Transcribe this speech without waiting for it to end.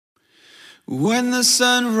When the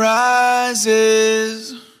sun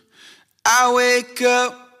rises, I wake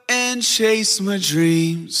up and chase my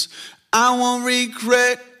dreams. I won't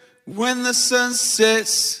regret when the sun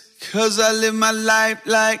sets, 'cause I live my life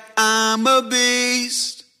like I'm a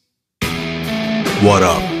beast. What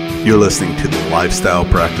up? You're listening to the Lifestyle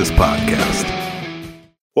Practice Podcast.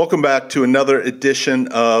 Welcome back to another edition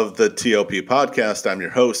of the TLP Podcast. I'm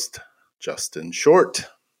your host, Justin Short.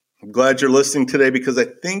 I'm glad you're listening today because I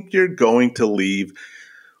think you're going to leave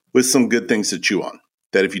with some good things to chew on,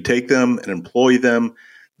 that if you take them and employ them,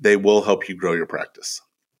 they will help you grow your practice.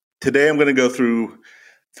 Today, I'm going to go through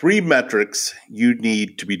 3 metrics you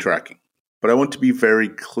need to be tracking, but I want to be very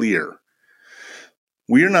clear.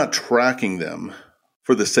 We are not tracking them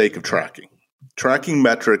for the sake of tracking. Tracking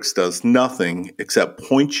metrics does nothing except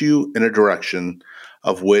point you in a direction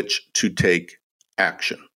of which to take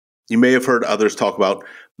action. You may have heard others talk about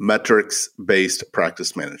metrics-based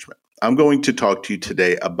practice management. I'm going to talk to you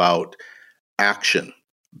today about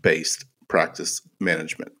action-based practice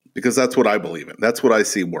management because that's what I believe in. That's what I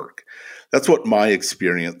see work. That's what my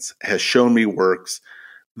experience has shown me works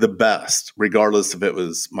the best, regardless if it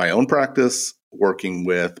was my own practice, working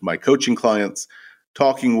with my coaching clients,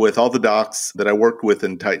 talking with all the docs that I work with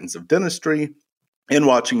in Titans of Dentistry, and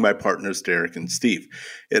watching my partners, Derek and Steve.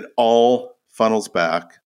 It all funnels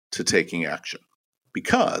back to taking action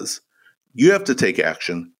because you have to take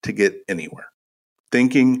action to get anywhere.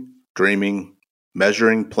 Thinking, dreaming,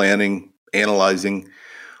 measuring, planning, analyzing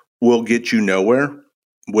will get you nowhere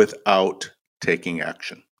without taking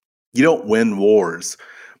action. You don't win wars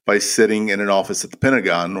by sitting in an office at the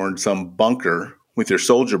Pentagon or in some bunker with your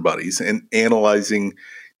soldier buddies and analyzing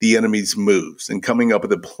the enemy's moves and coming up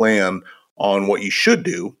with a plan on what you should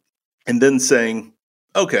do and then saying,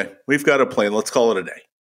 okay, we've got a plan, let's call it a day.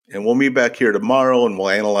 And we'll meet back here tomorrow and we'll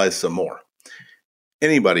analyze some more.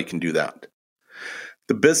 Anybody can do that.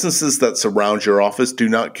 The businesses that surround your office do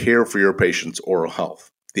not care for your patient's oral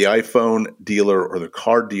health. The iPhone dealer or the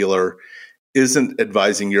car dealer isn't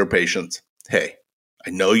advising your patients, hey, I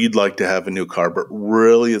know you'd like to have a new car, but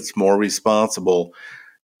really it's more responsible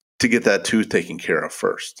to get that tooth taken care of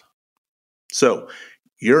first. So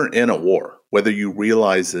you're in a war, whether you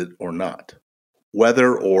realize it or not.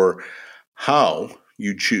 Whether or how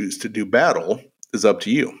you choose to do battle is up to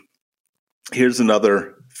you. Here's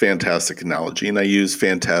another fantastic analogy, and I use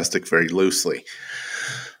fantastic very loosely.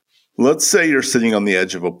 Let's say you're sitting on the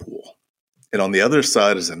edge of a pool, and on the other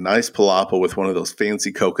side is a nice palapa with one of those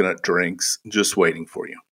fancy coconut drinks just waiting for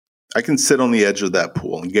you. I can sit on the edge of that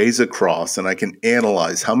pool and gaze across, and I can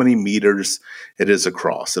analyze how many meters it is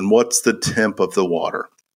across and what's the temp of the water,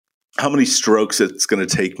 how many strokes it's going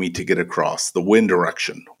to take me to get across, the wind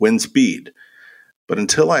direction, wind speed. But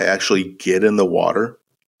until I actually get in the water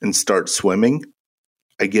and start swimming,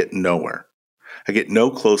 I get nowhere. I get no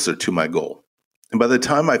closer to my goal. And by the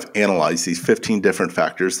time I've analyzed these 15 different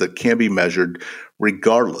factors that can be measured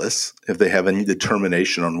regardless if they have any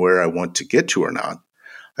determination on where I want to get to or not,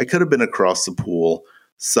 I could have been across the pool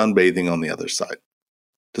sunbathing on the other side.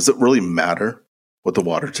 Does it really matter what the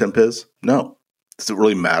water temp is? No. Does it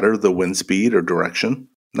really matter the wind speed or direction?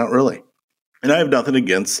 Not really. And I have nothing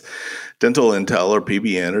against Dental Intel or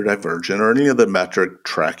PBN or Divergent or any of the metric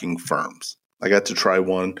tracking firms. I got to try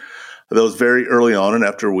one of those very early on, and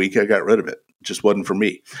after a week, I got rid of it. It just wasn't for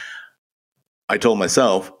me. I told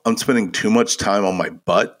myself, I'm spending too much time on my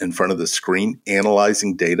butt in front of the screen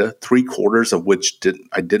analyzing data, 3/4 of which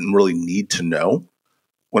I didn't really need to know,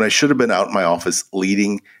 when I should have been out in my office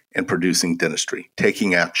leading and producing dentistry,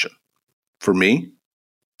 taking action. For me,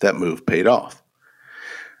 that move paid off.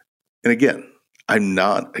 And again, I'm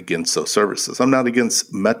not against those services. I'm not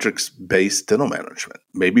against metrics-based dental management.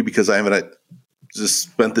 Maybe because I haven't just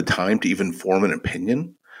spent the time to even form an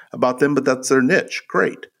opinion about them, but that's their niche.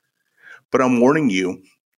 Great. But I'm warning you,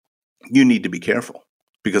 you need to be careful.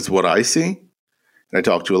 Because what I see, and I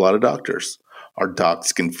talk to a lot of doctors, are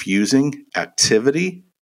docs confusing activity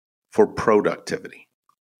for productivity.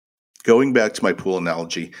 Going back to my pool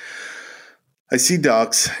analogy, I see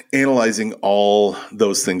docs analyzing all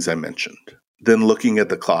those things I mentioned, then looking at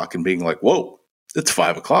the clock and being like, whoa, it's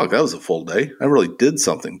 5 o'clock. That was a full day. I really did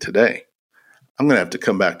something today. I'm going to have to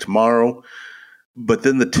come back tomorrow, but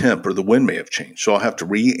then the temp or the wind may have changed. So I'll have to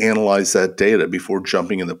reanalyze that data before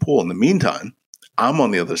jumping in the pool. In the meantime, I'm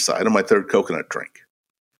on the other side of my third coconut drink.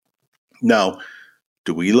 Now,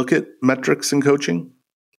 do we look at metrics in coaching?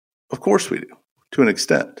 Of course we do, to an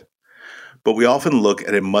extent. But we often look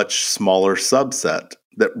at a much smaller subset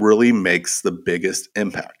that really makes the biggest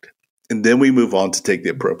impact. And then we move on to take the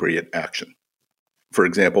appropriate action. For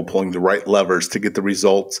example, pulling the right levers to get the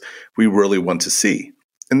results we really want to see.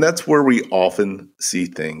 And that's where we often see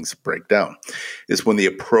things break down, is when the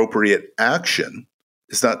appropriate action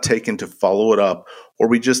is not taken to follow it up, or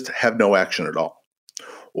we just have no action at all.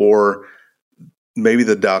 Or maybe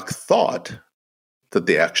the doc thought that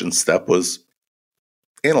the action step was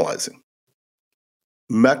analyzing.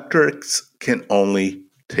 Metrics can only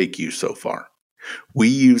take you so far. We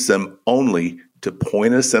use them only to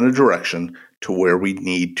point us in a direction to where we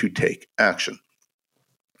need to take action.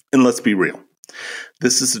 And let's be real.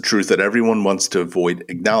 This is the truth that everyone wants to avoid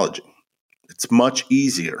acknowledging. It's much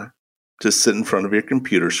easier to sit in front of your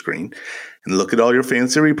computer screen and look at all your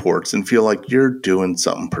fancy reports and feel like you're doing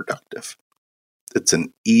something productive. It's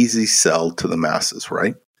an easy sell to the masses,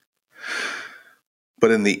 right?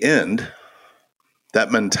 But in the end,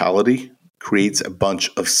 that mentality creates a bunch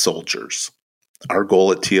of soldiers. Our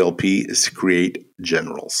goal at TLP is to create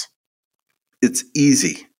generals. It's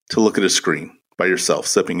easy to look at a screen by yourself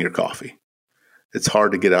sipping your coffee. It's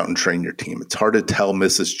hard to get out and train your team. It's hard to tell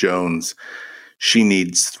Mrs. Jones she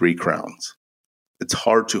needs 3 crowns. It's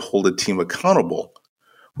hard to hold a team accountable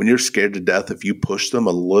when you're scared to death. If you push them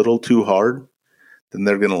a little too hard, then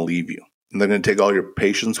they're going to leave you, and they're going to take all your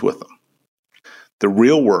patience with them. The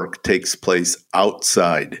real work takes place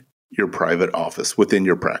outside your private office, within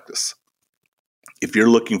your practice. If you're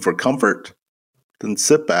looking for comfort, then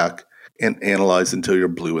sit back and analyze until you're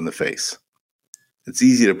blue in the face. It's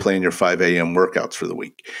easy to plan your 5 a.m. workouts for the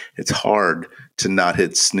week. It's hard to not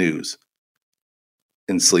hit snooze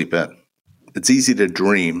and sleep in. It's easy to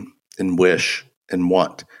dream and wish and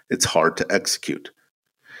want. It's hard to execute.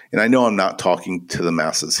 And I know I'm not talking to the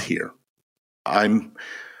masses here. I'm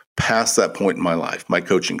past that point in my life, my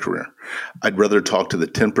coaching career. I'd rather talk to the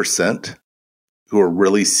 10% who are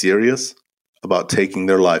really serious about taking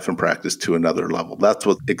their life and practice to another level. That's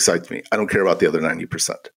what excites me. I don't care about the other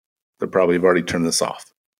 90%. They probably have already turned this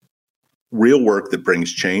off. Real work that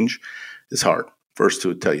brings change is hard. First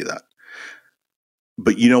to tell you that.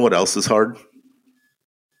 But you know what else is hard?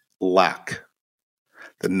 Lack.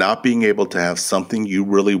 The not being able to have something you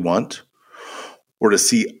really want, or to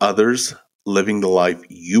see others living the life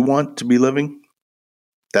you want to be living,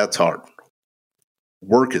 that's hard.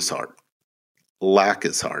 Work is hard. Lack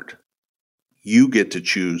is hard. You get to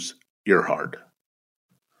choose your hard.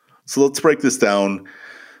 So let's break this down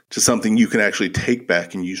to something you can actually take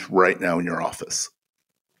back and use right now in your office.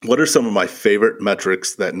 What are some of my favorite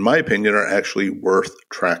metrics that, in my opinion, are actually worth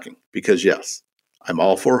tracking? Because yes, I'm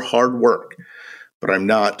all for hard work, but I'm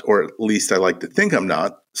not, or at least I like to think I'm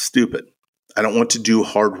not, stupid. I don't want to do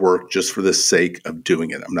hard work just for the sake of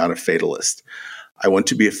doing it. I'm not a fatalist. I want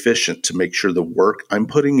to be efficient to make sure the work I'm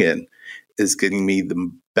putting in is getting me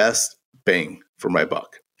the best bang for my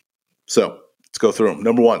buck. So let's go through them.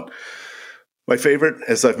 Number 1, my favorite,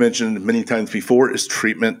 as I've mentioned many times before, is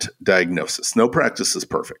treatment diagnosis. No practice is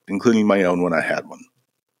perfect, including my own when I had one.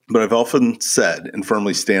 But I've often said and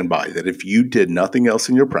firmly stand by that if you did nothing else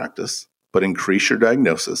in your practice but increase your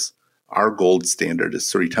diagnosis, our gold standard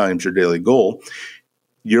is 3 times your daily goal,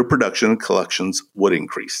 your production and collections would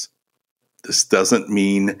increase. This doesn't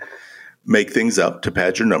mean make things up to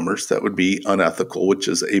pad your numbers. That would be unethical, which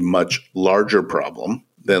is a much larger problem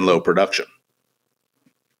than low production.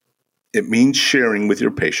 It means sharing with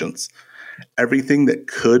your patients everything that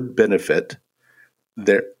could benefit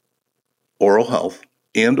their oral health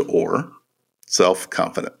and or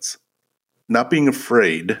self-confidence. Not being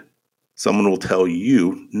afraid someone will tell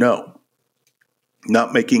you no.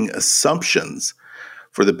 Not making assumptions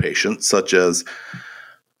for the patient, such as,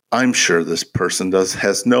 I'm sure this person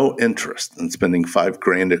has no interest in spending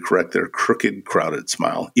 $5,000 to correct their crooked, crowded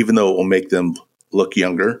smile, even though it will make them look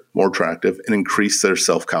younger, more attractive, and increase their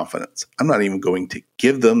self-confidence. I'm not even going to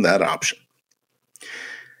give them that option.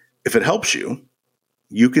 If it helps you,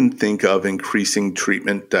 you can think of increasing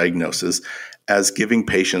treatment diagnosis as giving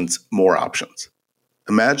patients more options.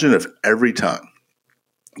 Imagine if every time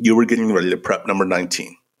you were getting ready to prep number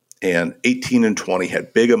 19 and 18 and 20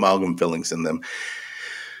 had big amalgam fillings in them,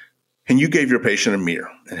 and you gave your patient a mirror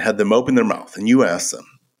and had them open their mouth, and you asked them,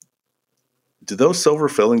 do those silver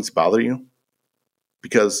fillings bother you?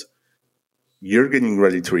 Because you're getting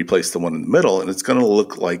ready to replace the one in the middle, and it's going to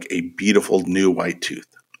look like a beautiful new white tooth.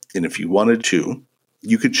 And if you wanted to,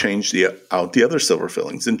 you could change out the other silver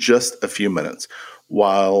fillings in just a few minutes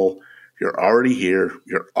while you're already here,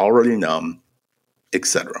 you're already numb,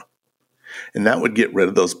 etc. And that would get rid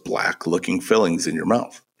of those black-looking fillings in your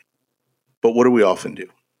mouth. But what do we often do?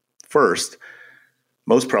 First,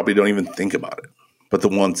 most probably don't even think about it. But the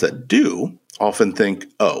ones that do often think,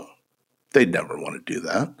 oh, they'd never want to do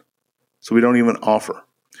that. So we don't even offer.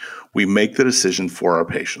 We make the decision for our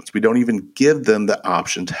patients. We don't even give them the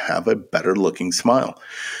option to have a better looking smile.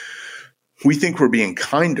 We think we're being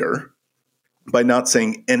kinder by not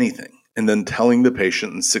saying anything and then telling the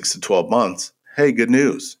patient in 6 to 12 months, hey, good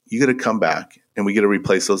news, you got to come back and we got to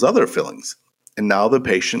replace those other fillings. And now the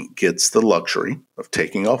patient gets the luxury of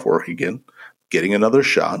taking off work again, getting another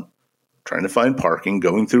shot, trying to find parking,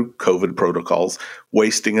 going through COVID protocols,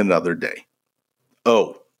 wasting another day.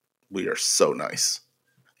 Oh, we are so nice.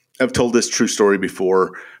 I've told this true story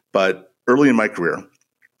before, but early in my career,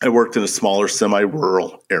 I worked in a smaller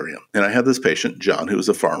semi-rural area. And I had this patient, John, who was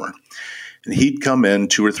a farmer. And he'd come in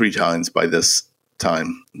 2 or 3 times by this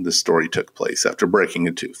time this story took place after breaking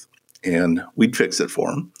a tooth. And we'd fix it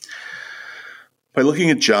for him. By looking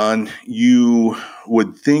at John, you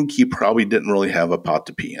would think he probably didn't really have a pot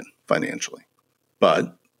to pee in financially.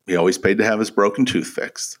 But he always paid to have his broken tooth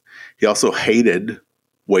fixed. He also hated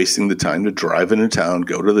wasting the time to drive into town,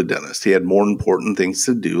 go to the dentist. He had more important things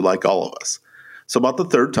to do, like all of us. So about the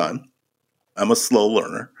 3rd time, I'm a slow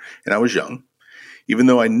learner, and I was young. Even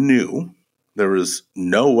though I knew there was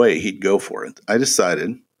no way he'd go for it, I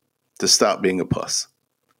decided to stop being a puss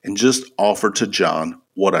and just offer to John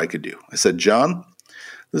what I could do. I said, John,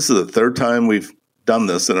 this is the 3rd time we've done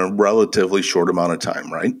this in a relatively short amount of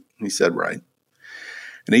time, right? He said, right.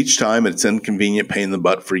 And each time it's inconvenient pain in the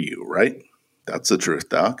butt for you, right? That's the truth,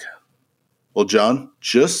 Doc. Well, John,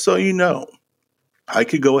 just so you know, I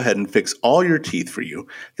could go ahead and fix all your teeth for you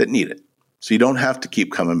that need it, so you don't have to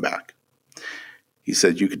keep coming back. He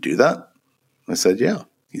said, you could do that? I said, yeah.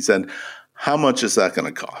 He said, how much is that going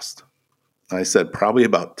to cost? I said, probably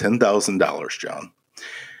about $10,000, John.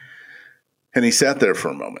 And he sat there for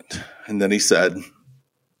a moment, and then he said,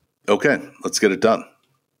 okay, let's get it done.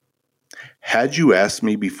 Had you asked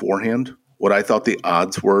me beforehand what I thought the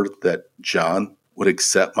odds were that John would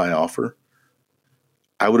accept my offer,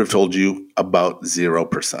 I would have told you about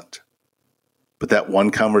 0%. But that one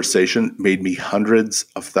conversation made me hundreds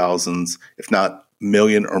of thousands, if not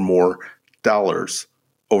million or more dollars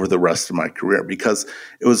over the rest of my career, because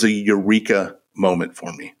it was a eureka moment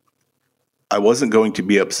for me. I wasn't going to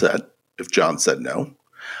be upset if John said no.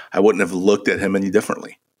 I wouldn't have looked at him any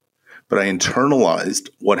differently. But I internalized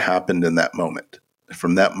what happened in that moment.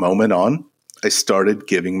 From that moment on, I started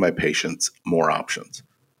giving my patients more options.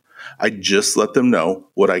 I just let them know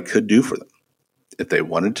what I could do for them. If they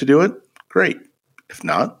wanted to do it, great. If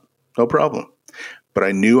not, no problem. But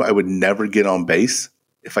I knew I would never get on base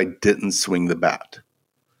if I didn't swing the bat.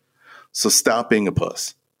 So stop being a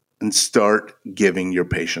puss and start giving your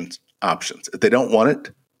patients options. If they don't want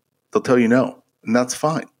it, they'll tell you no, and that's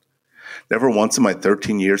fine. Never once in my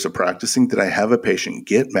 13 years of practicing did I have a patient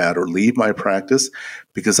get mad or leave my practice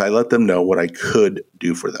because I let them know what I could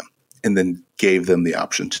do for them and then gave them the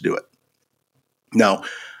option to do it. Now,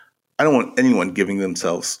 I don't want anyone giving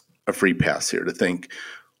themselves a free pass here to think,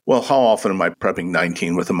 well, how often am I prepping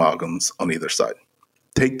 19 with amalgams on either side?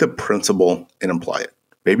 Take the principle and apply it.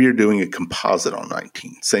 Maybe you're doing a composite on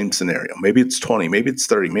 19, same scenario. Maybe it's 20, maybe it's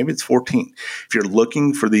 30, maybe it's 14. If you're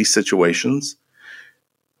looking for these situations,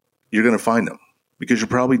 you're going to find them because you're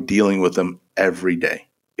probably dealing with them every day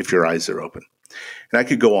if your eyes are open. And I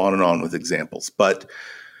could go on and on with examples, but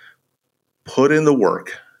put in the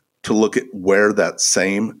work to look at where that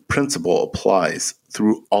same principle applies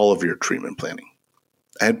through all of your treatment planning.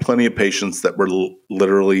 I had plenty of patients that were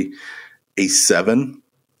literally a 7,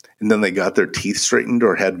 and then they got their teeth straightened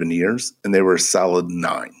or had veneers, and they were a solid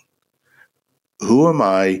 9. Who am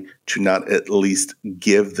I to not at least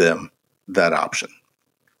give them that option?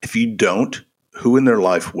 If you don't, who in their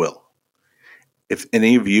life will? If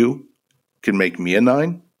any of you can make me a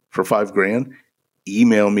 9 for $5,000,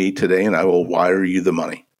 email me today and I will wire you the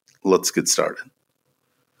money. Let's get started.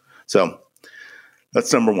 So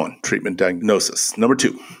that's number 1, treatment diagnosis. Number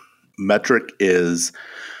 2, metric is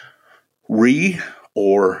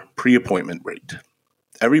or pre-appointment rate.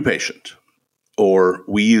 Every patient, or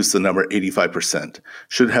we use the number 85%,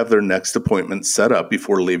 should have their next appointment set up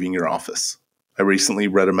before leaving your office. I recently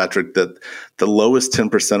read a metric that the lowest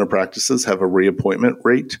 10% of practices have a reappointment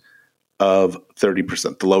rate of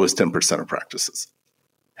 30%. The lowest 10% of practices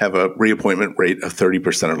have a reappointment rate of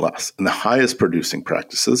 30% or less. And the highest producing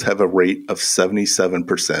practices have a rate of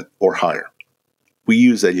 77% or higher. We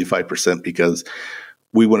use 85% because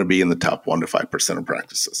we want to be in the top 1 to 5% of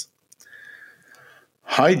practices.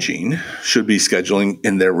 Hygiene should be scheduling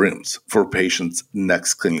in their rooms for patients'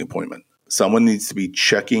 next cleaning appointment. Someone needs to be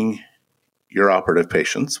checking your operative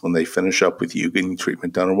patients when they finish up with you, getting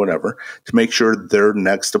treatment done or whatever, to make sure their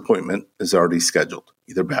next appointment is already scheduled,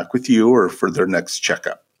 either back with you or for their next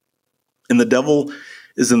checkup. And the devil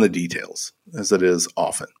is in the details, as it is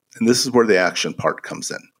often. And this is where the action part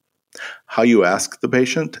comes in. How you ask the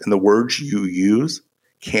patient and the words you use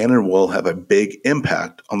can and will have a big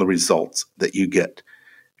impact on the results that you get.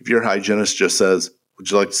 If your hygienist just says, "Would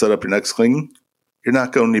you like to set up your next cleaning?" you're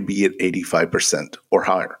not going to be at 85% or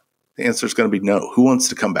higher. The answer is going to be no. Who wants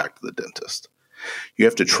to come back to the dentist? You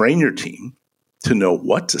have to train your team to know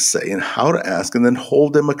what to say and how to ask, and then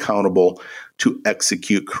hold them accountable to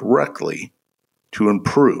execute correctly to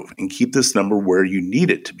improve and keep this number where you need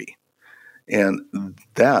it to be. And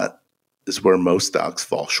that is where most docs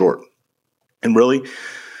fall short. And really,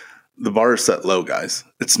 the bar is set low, guys.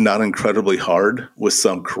 It's not incredibly hard with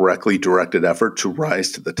some correctly directed effort to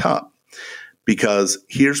rise to the top. Because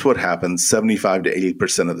here's what happens 75 to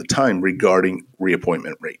 80% of the time regarding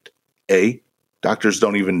reappointment rate. A, doctors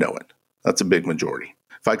don't even know it. That's a big majority.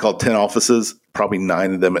 If I called 10 offices, probably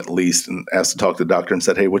 9 of them at least, and asked to talk to the doctor and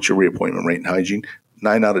said, "Hey, what's your reappointment rate in hygiene?"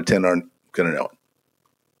 9 out of 10 aren't going to know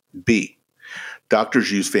it. B,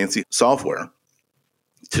 doctors use fancy software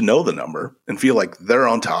to know the number and feel like they're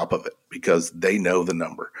on top of it because they know the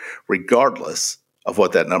number, regardless of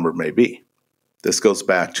what that number may be. This goes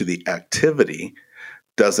back to the activity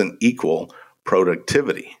doesn't equal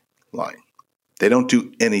productivity line. They don't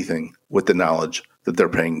do anything with the knowledge that they're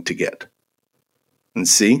paying to get. And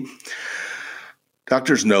C,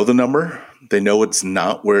 doctors know the number. They know it's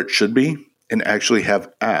not where it should be and actually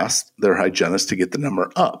have asked their hygienist to get the number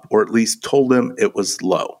up, or at least told them it was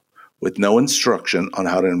low, with no instruction on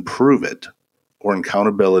how to improve it or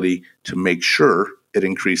accountability to make sure it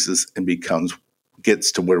increases and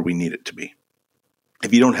gets to where we need it to be.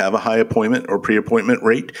 If you don't have a high appointment or pre-appointment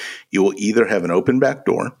rate, you will either have an open back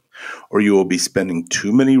door or you will be spending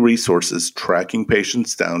too many resources tracking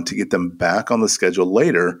patients down to get them back on the schedule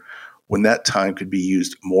later when that time could be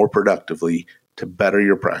used more productively to better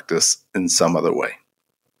your practice in some other way.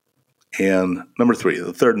 And number 3,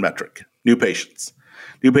 the third metric, new patients.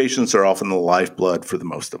 New patients are often the lifeblood for the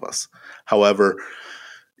most of us. However,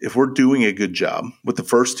 if we're doing a good job with the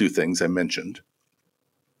first 2 things I mentioned,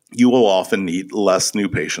 you will often need less new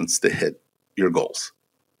patients to hit your goals.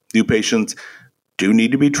 New patients do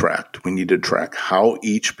need to be tracked. We need to track how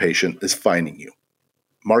each patient is finding you.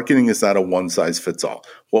 Marketing is not a one-size-fits-all.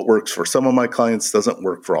 What works for some of my clients doesn't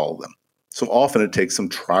work for all of them. So often it takes some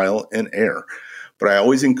trial and error. But I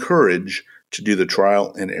always encourage to do the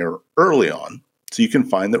trial and error early on so you can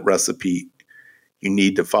find that recipe you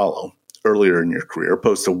need to follow earlier in your career,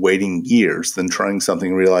 opposed to waiting years, then trying something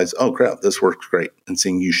and realize, oh crap, this works great, and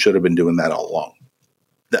seeing you should have been doing that all along.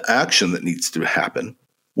 The action that needs to happen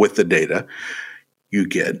with the data you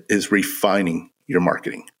get is refining your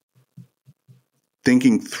marketing.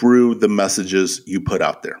 Thinking through the messages you put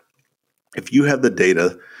out there. If you have the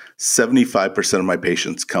data, 75% of my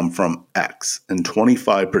patients come from X and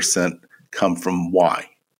 25% come from Y,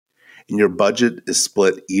 and your budget is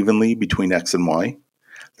split evenly between X and Y,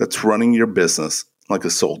 that's running your business like a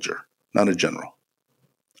soldier, not a general.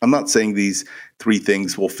 I'm not saying these 3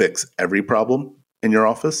 things will fix every problem in your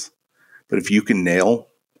office, but if you can nail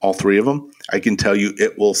all 3 of them, I can tell you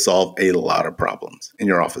it will solve a lot of problems in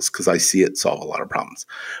your office because I see it solve a lot of problems.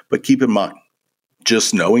 But keep in mind,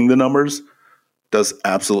 just knowing the numbers does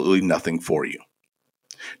absolutely nothing for you.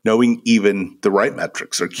 Knowing even the right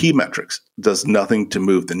metrics or key metrics does nothing to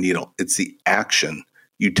move the needle. It's the action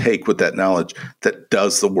you take with that knowledge that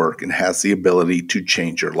does the work and has the ability to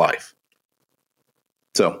change your life.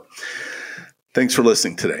 So, thanks for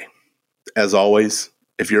listening today. As always,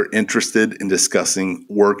 if you're interested in discussing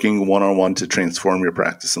working one-on-one to transform your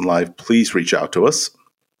practice and life, please reach out to us.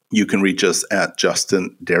 You can reach us at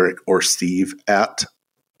Justin, Derek, or Steve at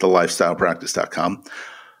thelifestylepractice.com.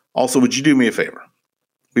 Also, would you do me a favor?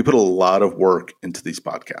 We put a lot of work into these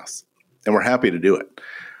podcasts, and we're happy to do it.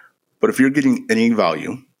 But if you're getting any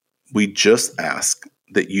value, we just ask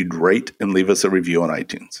that you'd rate and leave us a review on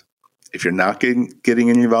iTunes. If you're not getting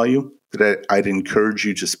any value, then I'd encourage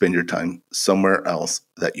you to spend your time somewhere else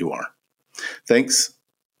that you are. Thanks,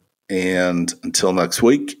 and until next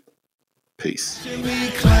week, peace.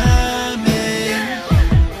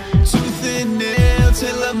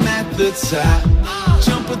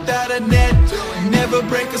 Jump without a net, never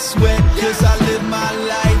break a sweat, 'cause I live my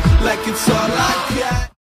life like it's all I got.